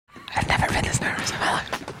hours of my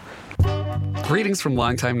life. Greetings from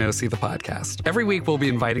Long Time No See, the podcast. Every week, we'll be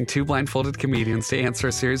inviting two blindfolded comedians to answer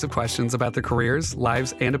a series of questions about their careers,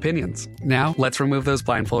 lives, and opinions. Now, let's remove those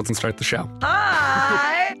blindfolds and start the show.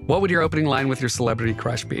 Hi! What would your opening line with your celebrity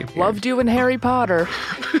crush be? Loved you in Harry Potter.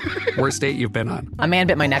 Worst date you've been on? A man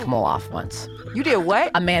bit my neck mole off once. You did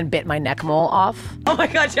what? A man bit my neck mole off. Oh my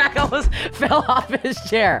God, Jack almost fell off his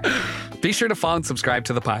chair. Be sure to follow and subscribe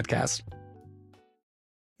to the podcast.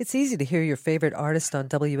 It's easy to hear your favorite artist on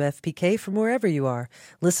WFPK from wherever you are.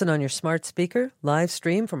 Listen on your smart speaker, live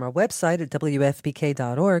stream from our website at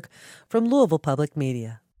WFPK.org, from Louisville Public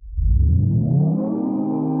Media.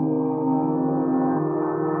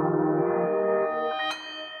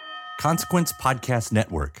 Consequence Podcast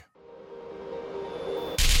Network.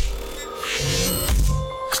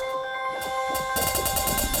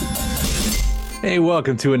 Hey,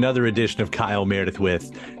 welcome to another edition of Kyle Meredith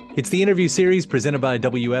With. It's the interview series presented by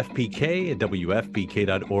WFPK at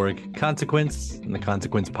WFPK.org, Consequence, and the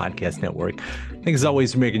Consequence Podcast Network. Thanks as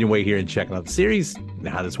always for making your way here and checking out the series. You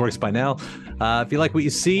know how this works by now. If you like what you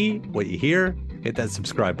see, what you hear, hit that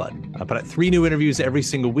subscribe button. I put out 3 new interviews every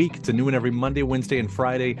single week. It's a new one every Monday, Wednesday, and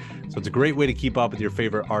Friday. So it's a great way to keep up with your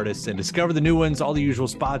favorite artists and discover the new ones, all the usual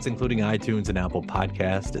spots, including iTunes and Apple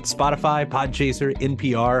Podcasts, at Spotify, Podchaser,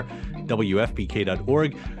 NPR,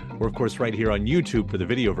 WFPK.org, or of course right here on YouTube for the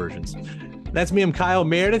video versions. That's me, I'm Kyle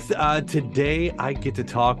Meredith. Today I get to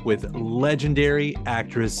talk with legendary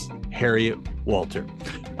actress Harriet Walter.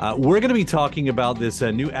 We're going to be talking about this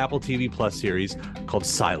new Apple TV Plus series called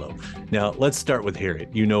Silo. Now, let's start with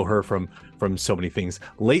Harriet. You know her from so many things.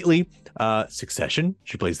 Lately, Succession.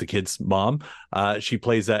 She plays the kid's mom. She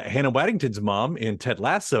plays Hannah Waddington's mom in Ted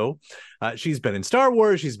Lasso. She's been in Star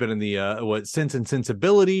Wars. She's been in the Sense and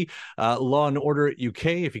Sensibility, Law and Order UK,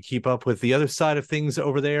 if you keep up with the other side of things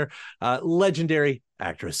over there. Legendary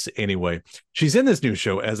actress anyway. She's in this new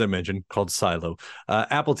show, as I mentioned, called Silo.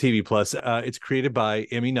 Apple TV Plus. It's created by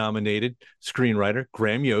Emmy-nominated screenwriter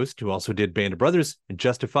Graham Yost, who also did Band of Brothers and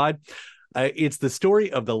Justified. It's the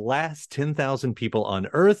story of the last 10,000 people on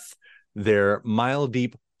Earth, their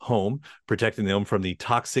mile-deep home, protecting them from the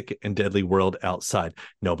toxic and deadly world outside.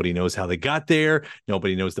 Nobody knows how they got there.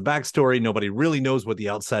 Nobody knows the backstory. Nobody really knows what the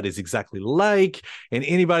outside is exactly like. And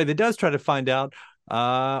anybody that does try to find out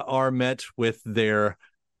are met with their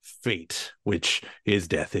fate, which is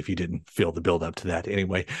death, if you didn't feel the build up to that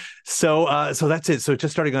anyway. So that's it. So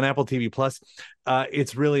just starting on Apple TV Plus,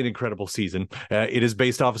 it's really an incredible season. It is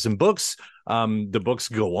based off of some books. The books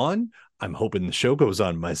go on. I'm hoping the show goes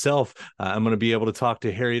on myself. I'm going to be able to talk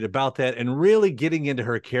to Harriet about that and really getting into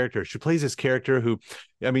her character. She plays this character who,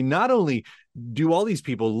 I mean, not only do all these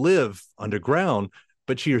people live underground,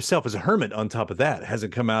 but she herself is a hermit on top of that.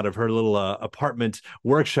 Hasn't come out of her little apartment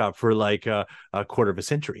workshop for like a quarter of a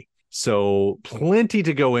century. So plenty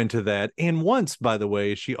to go into that. And once, by the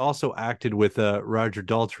way, she also acted with Roger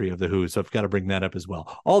Daltrey of The Who. So I've got to bring that up as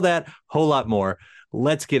well. All that, whole lot more.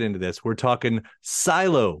 Let's get into this. We're talking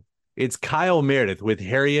Silo. It's Kyle Meredith with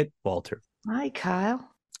Harriet Walter. Hi, Kyle.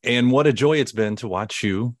 And what a joy it's been to watch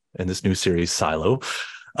you in this new series, Silo.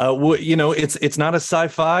 You know, it's not a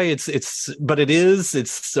sci-fi, but it is.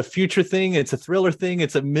 It's a future thing. It's a thriller thing.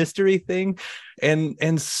 It's a mystery thing.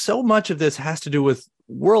 And so much of this has to do with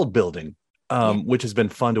world building, which has been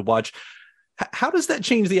fun to watch. How does that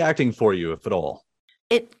change the acting for you, if at all?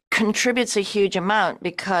 It contributes a huge amount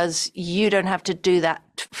because you don't have to do that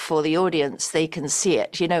for the audience. They can see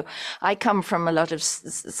it. You know, I come from a lot of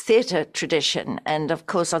theater tradition. And of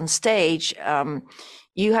course, on stage,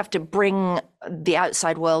 you have to bring the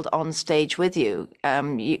outside world on stage with you.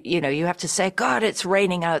 You have to say, God, it's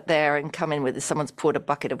raining out there, and come in with someone's poured a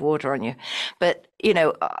bucket of water on you. But, you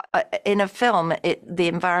know, in a film, the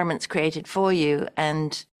environment's created for you.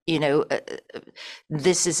 And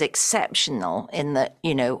this is exceptional in that,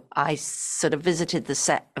 I sort of visited the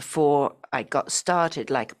set before I got started,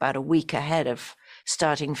 like about a week ahead of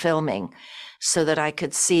starting filming, so that I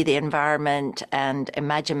could see the environment and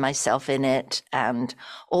imagine myself in it. And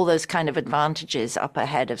all those kind of advantages up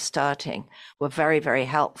ahead of starting were very, very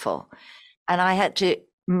helpful. And I had to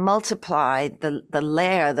multiply the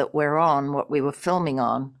layer that we're on, what we were filming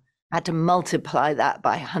on. I had to multiply that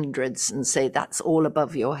by hundreds and say, that's all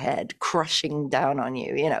above your head, crushing down on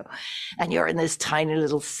you, and you're in this tiny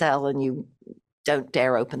little cell and you don't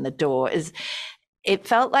dare open the door. It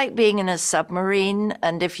felt like being in a submarine,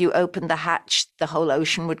 and if you opened the hatch, the whole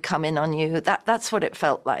ocean would come in on you. That's what it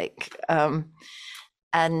felt like.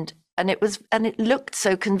 And it looked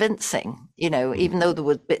so convincing, even though there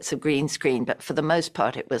were bits of green screen, but for the most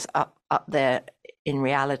part, it was up there in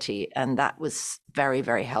reality. And that was very,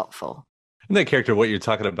 very helpful. And that character, what you're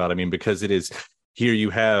talking about, I mean, because it is here you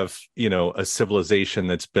have, a civilization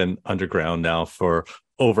that's been underground now for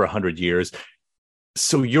over 100 years.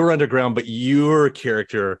 So you're underground, but your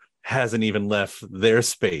character hasn't even left their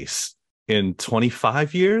space in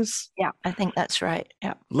 25 years. Yeah, I think that's right.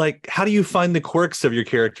 Yeah. Like, how do you find the quirks of your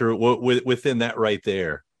character within that right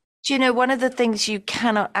there? Do you know, one of the things you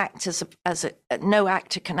cannot act as no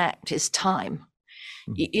actor can act is time.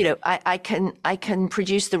 I can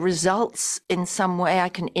produce the results in some way. I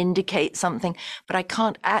can indicate something, but I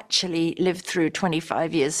can't actually live through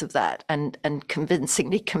 25 years of that and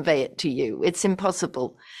convincingly convey it to you. It's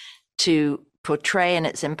impossible to portray, and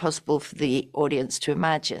it's impossible for the audience to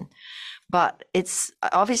imagine. But it's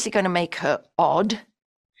obviously going to make her odd.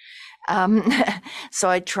 So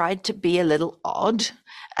I tried to be a little odd,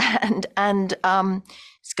 and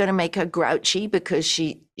it's going to make her grouchy because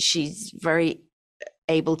she's very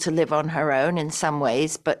able to live on her own in some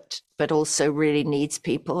ways, but also really needs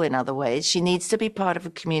people in other ways. She needs to be part of a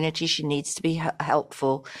community. She needs to be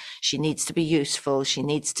helpful. She needs to be useful. She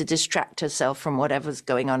needs to distract herself from whatever's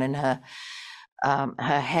going on in her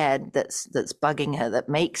head that's bugging her, that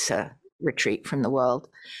makes her retreat from the world.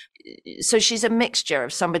 So she's a mixture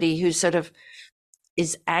of somebody who sort of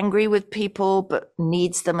is angry with people, but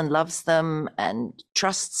needs them and loves them and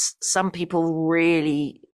trusts some people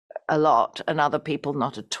really a lot and other people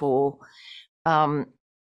not at all. And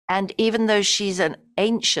even though she's an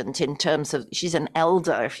ancient in terms of, she's an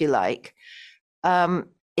elder, if you like,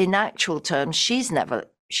 in actual terms, she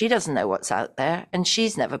doesn't know what's out there, and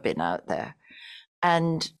she's never been out there.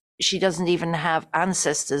 And she doesn't even have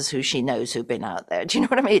ancestors who she knows who've been out there. Do you know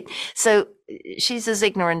what I mean? So she's as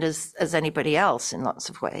ignorant as anybody else in lots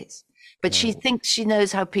of ways. But she thinks she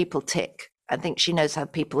knows how people tick. I think she knows how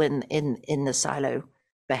people in the silo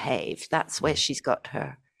behave. That's where she's got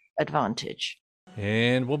her advantage.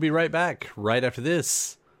 And we'll be right back right after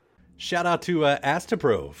this. Shout out to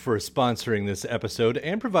Astapro for sponsoring this episode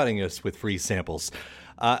and providing us with free samples.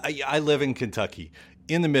 I live in Kentucky,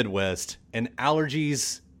 in the Midwest, and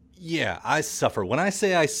allergies, yeah, I suffer. When I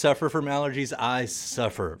say I suffer from allergies, I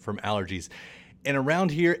suffer from allergies. And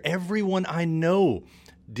around here, everyone I know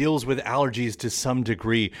deals with allergies to some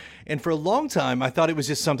degree. And for a long time, I thought it was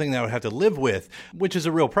just something that I would have to live with, which is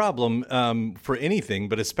a real problem for anything,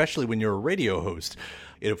 but especially when you're a radio host.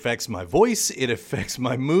 It affects my voice, it affects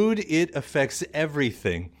my mood, it affects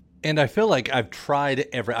everything. And I feel like I've tried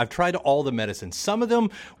all the medicines. Some of them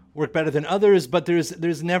work better than others, but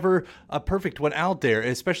there's never a perfect one out there,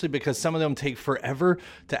 especially because some of them take forever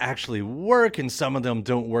to actually work and some of them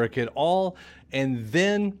don't work at all. And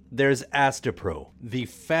then there's Astapro, the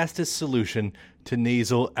fastest solution to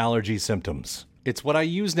nasal allergy symptoms. It's what I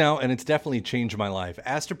use now, and it's definitely changed my life.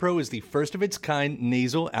 Astapro is the first of its kind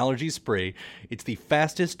nasal allergy spray. It's the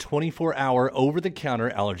fastest 24-hour over-the-counter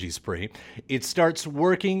allergy spray. It starts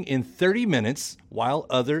working in 30 minutes, while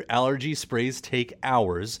other allergy sprays take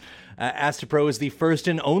hours. Astapro is the first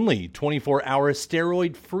and only 24-hour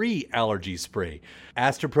steroid-free allergy spray.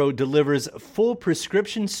 Astapro delivers full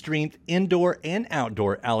prescription-strength indoor and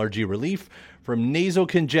outdoor allergy relief from nasal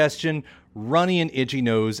congestion, runny and itchy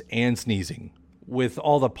nose, and sneezing. With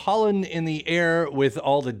all the pollen in the air, with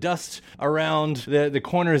all the dust around the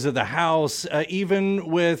corners of the house, even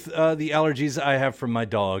with the allergies I have from my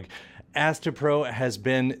dog, Astapro has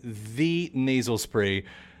been the nasal spray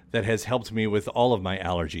that has helped me with all of my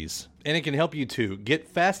allergies. And it can help you too. Get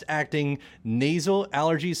fast-acting nasal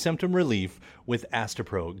allergy symptom relief with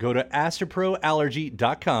Astapro. Go to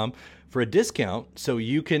astaproallergy.com for a discount so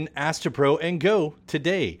you can Astapro and go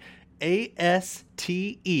today. ASTEPRO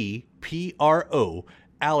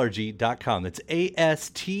allergy.com. That's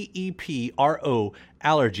ASTEPRO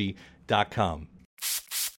allergy.com.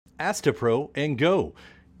 Astapro and go.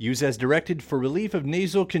 Use as directed for relief of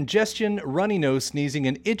nasal congestion, runny nose, sneezing,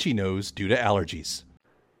 and itchy nose due to allergies.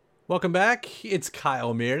 Welcome back. It's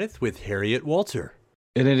Kyle Meredith with Harriet Walter.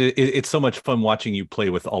 And it's so much fun watching you play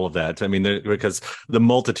with all of that. I mean, because the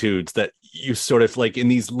multitudes that you sort of like in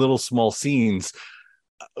these little small scenes,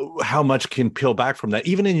 how much can peel back from that,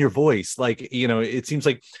 even in your voice. Like, it seems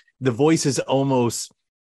like the voice is almost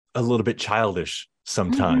a little bit childish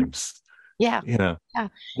sometimes. Yeah. Yeah.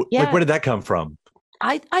 Like, where did that come from?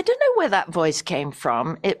 I don't know where that voice came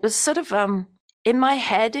from. It was sort of in my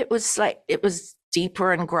head. It was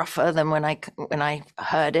deeper and gruffer than when I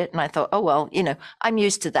heard it, and I thought, oh well, I'm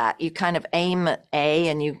used to that. You kind of aim at A,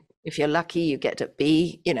 and if you're lucky, you get at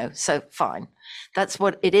B. So fine. That's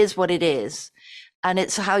what it is. What it is. And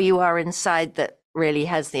it's how you are inside that really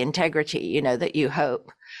has the integrity, that you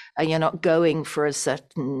hope. And you're not going for a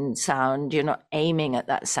certain sound. You're not aiming at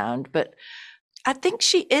that sound. But I think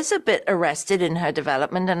she is a bit arrested in her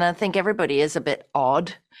development, and I think everybody is a bit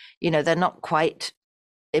odd. They're not quite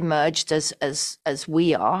emerged as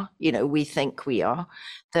we are. We think we are.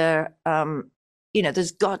 They're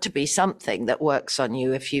there's got to be something that works on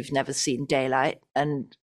you if you've never seen daylight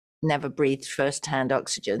and never breathed firsthand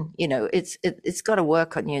oxygen. It's got to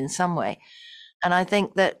work on you in some way. And I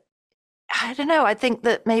think that, I don't know, I think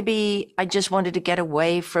that maybe I just wanted to get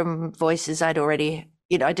away from voices I'd already,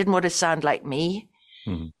 I didn't want to sound like me.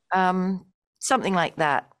 Mm-hmm. Something like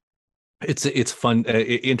that. It's fun,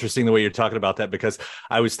 interesting the way you're talking about that, because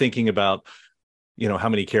I was thinking about, how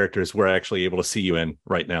many characters we're actually able to see you in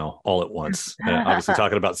right now all at once. Obviously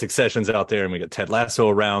talking about Succession's out there, and we got Ted Lasso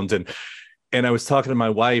around, and I was talking to my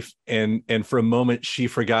wife, and for a moment she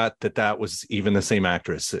forgot that was even the same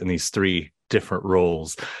actress in these 3 different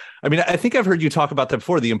roles. I mean, I think I've heard you talk about that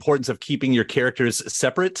before, the importance of keeping your characters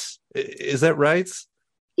separate. Is that right?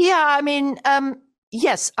 Yeah, I mean,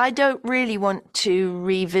 yes, I don't really want to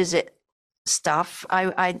revisit stuff.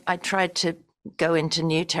 I tried to go into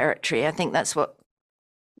new territory. I think that's what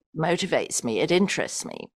motivates me. It interests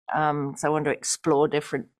me. So I want to explore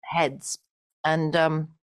different heads. And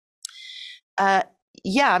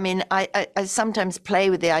yeah, I mean, I sometimes play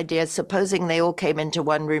with the idea, supposing they all came into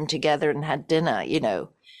one room together and had dinner,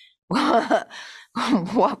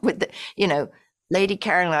 what would Lady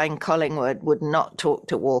Caroline Collingwood would not talk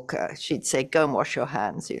to Walker. She'd say, go and wash your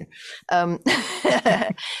hands.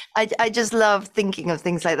 I just love thinking of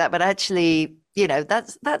things like that. But actually,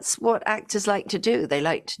 that's what actors like to do. They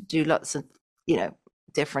like to do lots of,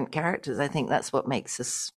 different characters. I think that's what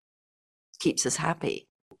keeps us happy.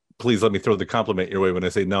 Please let me throw the compliment your way when I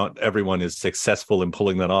say not everyone is successful in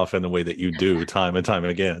pulling that off in the way that you do time and time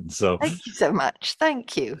again. So thank you so much.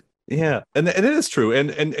 Thank you. Yeah, and it is true.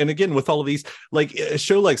 And again, with all of these, like a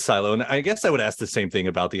show like Silo, and I guess I would ask the same thing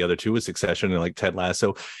about the other 2 with Succession and like Ted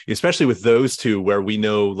Lasso, especially with those 2 where we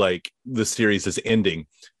know like the series is ending.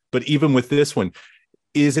 But even with this one,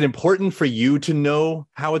 is it important for you to know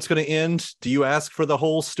how it's going to end? Do you ask for the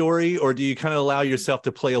whole story, or do you kind of allow yourself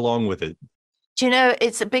to play along with it?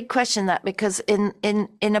 It's a big question, that, because in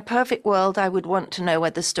a perfect world, I would want to know where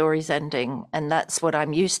the story's ending. And that's what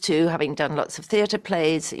I'm used to, having done lots of theatre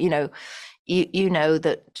plays. You know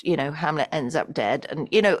that, Hamlet ends up dead. And,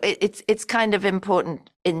 it's kind of important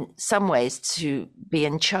in some ways to be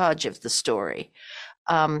in charge of the story.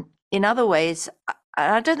 In other ways,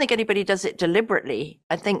 I don't think anybody does it deliberately.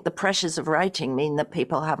 I think the pressures of writing mean that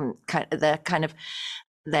people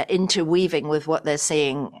they're interweaving with what they're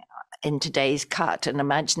seeing in today's cut and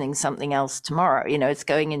imagining something else tomorrow. It's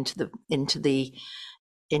going into the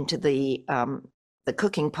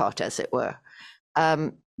cooking pot, as it were.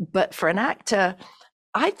 But for an actor,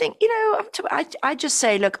 I think, I just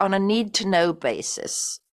say, look, on a need to know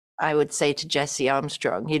basis, I would say to Jesse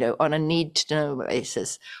Armstrong, on a need to know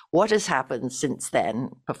basis, what has happened since then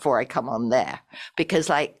before I come on there? Because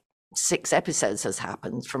 6 episodes has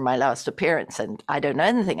happened from my last appearance, and I don't know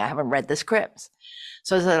anything. I haven't read the scripts.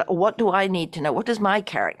 So what do I need to know? What does my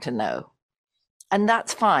character know? And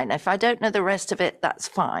that's fine. If I don't know the rest of it, that's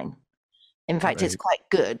fine. In fact, It's quite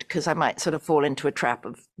good, because I might sort of fall into a trap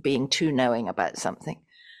of being too knowing about something.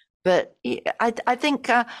 But I think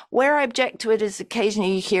where I object to it is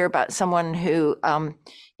occasionally you hear about someone who,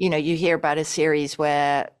 you hear about a series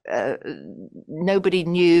where nobody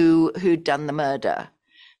knew who'd done the murder.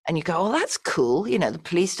 And you go, oh, that's cool. The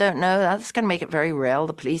police don't know. That's going to make it very real.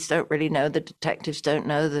 The police don't really know. The detectives don't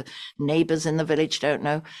know. The neighbors in the village don't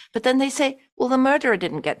know. But then they say, well, the murderer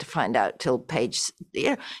didn't get to find out till page.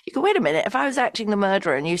 You go, wait a minute. If I was acting the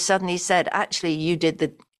murderer and you suddenly said, actually, you did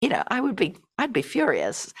the, I'd be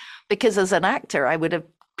furious, because as an actor, I would have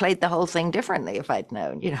played the whole thing differently if I'd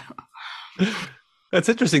known. That's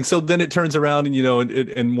interesting. So then it turns around, and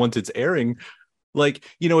and once it's airing,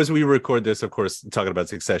 as we record this, of course, talking about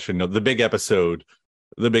Succession, the big episode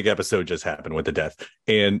just happened with the death.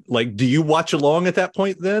 And do you watch along at that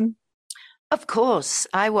point then? Of course,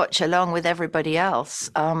 I watch along with everybody else,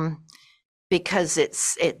 because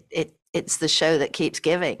it's the show that keeps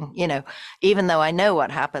giving. Even though I know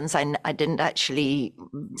what happens, I didn't actually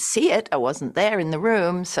see it. I wasn't there in the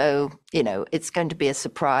room, so it's going to be a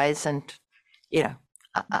surprise, and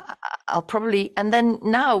I'll probably, and then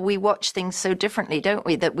now we watch things so differently, don't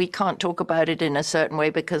we, that we can't talk about it in a certain way,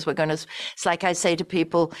 because it's like I say to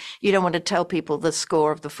people, you don't want to tell people the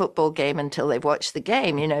score of the football game until they've watched the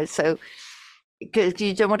game, so because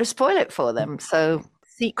you don't want to spoil it for them. So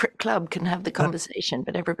Secret Club can have the conversation,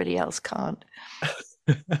 but everybody else can't.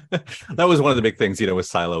 That was one of the big things, with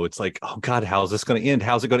Silo. It's like, oh God, how's this going to end?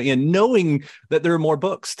 How's it going to end? Knowing that there are more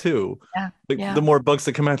books too. The more books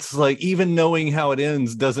that come out, it's like, even knowing how it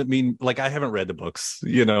ends doesn't mean, like, I haven't read the books,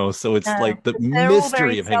 so it's like the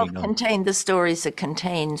mystery of hanging on. Contained, the stories are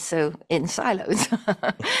contained so in silos.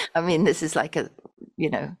 I mean, this is like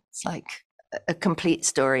it's like a complete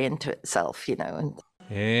story into itself,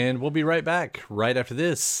 And we'll be right back right after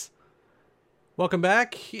this. Welcome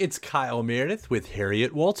back. It's Kyle Meredith with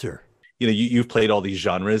Harriet Walter. You've played all these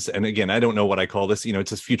genres. And again, I don't know what I call this.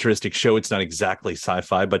 It's a futuristic show. It's not exactly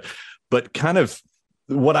sci-fi, but kind of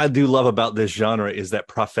what I do love about this genre is that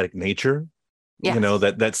prophetic nature, yes.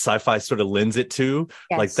 That sci-fi sort of lends it to.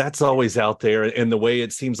 Yes. Like that's always out there. And the way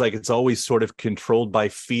it seems like it's always sort of controlled by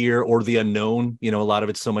fear or the unknown. A lot of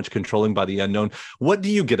it's so much controlling by the unknown. What do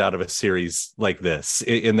you get out of a series like this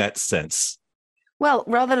in that sense? Well,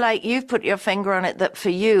 rather like you've put your finger on it, that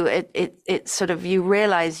for you, it's sort of, you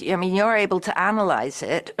realize, you're able to analyze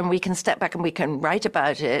it, and we can step back and we can write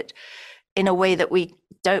about it in a way that we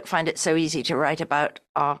don't find it so easy to write about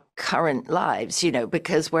our current lives,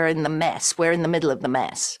 because we're in the mess, we're in the middle of the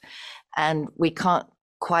mess, and we can't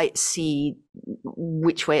quite see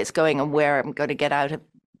which way it's going and where I'm going to get out of,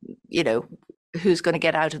 who's going to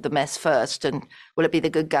get out of the mess first, and will it be the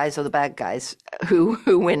good guys or the bad guys who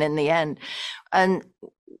win in the end? And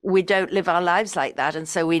we don't live our lives like that, and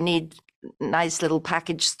so we need nice little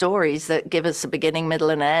package stories that give us a beginning, middle,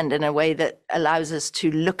 and end in a way that allows us to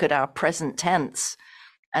look at our present tense,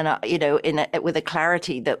 and with a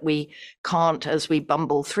clarity that we can't as we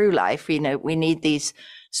bumble through life. We need these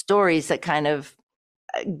stories that kind of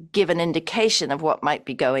give an indication of what might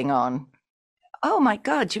be going on. Oh my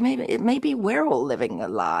God, maybe we're all living a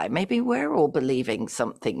lie. Maybe we're all believing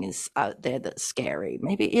something is out there that's scary.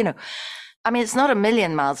 Maybe, it's not a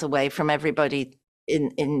million miles away from everybody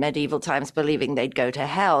in medieval times believing they'd go to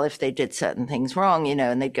hell if they did certain things wrong,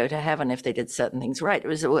 and they'd go to heaven if they did certain things right. It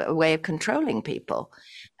was a way of controlling people.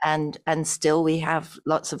 And still we have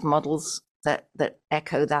lots of models that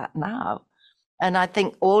echo that now. And I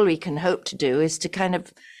think all we can hope to do is to kind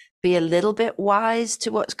of be a little bit wise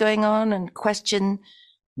to what's going on and question,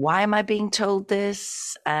 why am I being told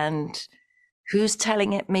this, and who's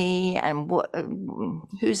telling it me, and what,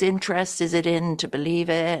 whose interest is it in to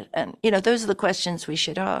believe it? And, those are the questions we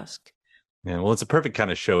should ask. Yeah, well, it's a perfect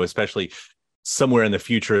kind of show, especially somewhere in the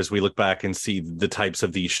future as we look back and see the types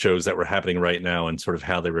of these shows that were happening right now and sort of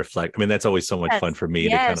how they reflect. I mean, that's always so much fun for me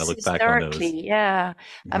to kind of look back on those. Yeah.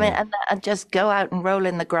 I mean, and just go out and roll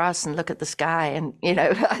in the grass and look at the sky. And,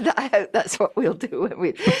 I hope that's what we'll do when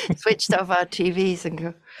we switched off our TVs and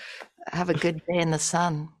go have a good day in the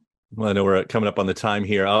sun. Well, I know we're coming up on the time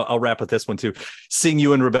here. I'll wrap with this one too. Seeing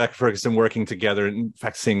you and Rebecca Ferguson working together, in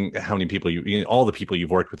fact, seeing how many people all the people you've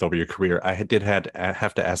worked with over your career, I have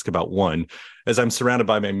to ask about one. As I'm surrounded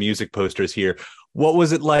by my music posters here, what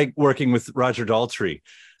was it like working with Roger Daltrey?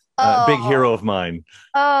 Big hero of mine.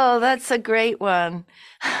 Oh, that's a great one.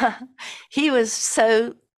 He was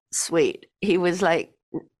so sweet. He was like,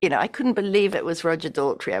 I couldn't believe it was Roger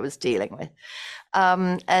Daltrey I was dealing with.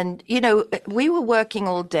 And, we were working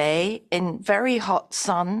all day in very hot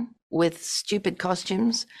sun with stupid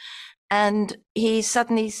costumes. And he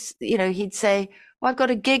suddenly, he'd say, well, I've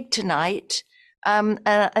got a gig tonight. I'm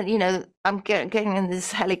getting in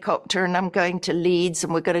this helicopter and I'm going to Leeds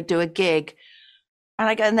and we're going to do a gig. And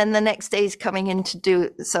I go, and then the next day he's coming in to do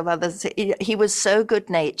some others. He was so good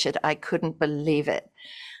natured. I couldn't believe it.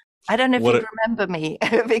 I don't know if you remember me.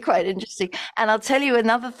 It would be quite interesting. And I'll tell you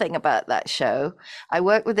another thing about that show. I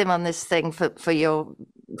worked with him on this thing for your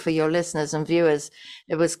listeners and viewers.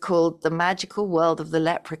 It was called The Magical World of the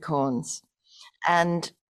Leprechauns.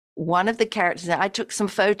 And one of the characters, I took some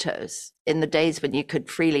photos in the days when you could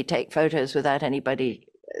freely take photos without anybody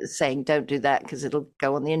saying, don't do that because it'll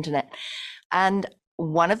go on the internet. And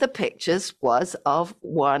one of the pictures was of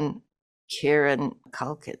one Kieran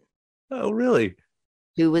Culkin. Oh, really?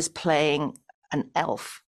 Who was playing an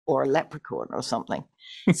elf or a leprechaun or something.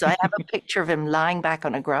 So I have a picture of him lying back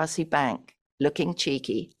on a grassy bank, looking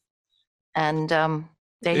cheeky. And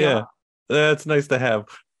there you are. That's nice to have.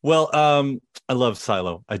 Well, I love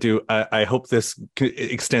Silo. I do. I hope this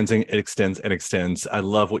extends and extends. I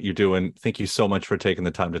love what you're doing. Thank you so much for taking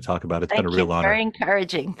the time to talk about it. It's been a real honor. Very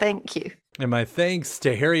encouraging. Thank you. And my thanks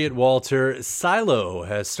to Harriet Walter. Silo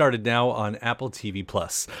has started now on Apple TV+.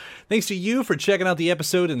 Thanks to you for checking out the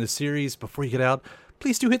episode and the series. Before you get out,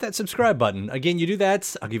 please do hit that subscribe button. Again, you do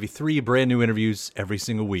that, I'll give you 3 brand new interviews every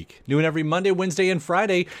single week. New and every Monday, Wednesday, and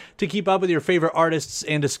Friday to keep up with your favorite artists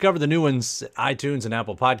and discover the new ones at iTunes and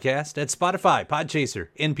Apple Podcast, at Spotify, Podchaser,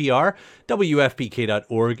 NPR,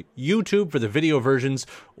 WFPK.org, YouTube for the video versions,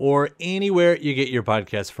 or anywhere you get your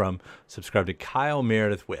podcasts from. Subscribe to Kyle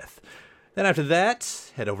Meredith With. Then after that,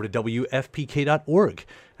 head over to WFPK.org.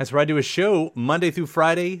 That's where I do a show Monday through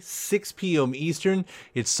Friday, 6 p.m. Eastern.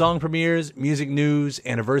 It's song premieres, music news,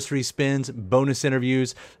 anniversary spins, bonus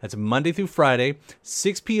interviews. That's Monday through Friday,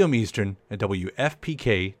 6 p.m. Eastern at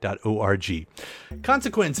WFPK.org.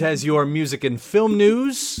 Consequence has your music and film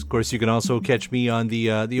news. Of course, you can also catch me on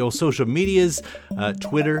the old social medias,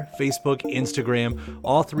 Twitter, Facebook, Instagram.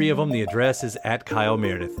 All 3 of them, the address is at Kyle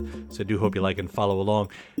Meredith. So I do hope you like and follow along.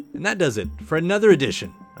 And that does it for another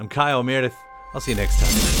edition. I'm Kyle Meredith. I'll see you next time.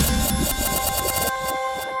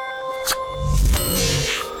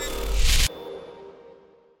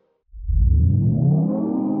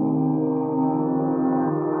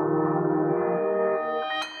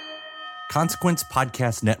 Consequence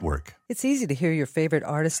Podcast Network. It's easy to hear your favorite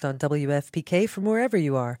artist on WFPK from wherever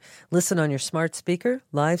you are. Listen on your smart speaker,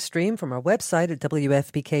 live stream from our website at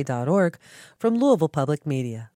WFPK.org, from Louisville Public Media.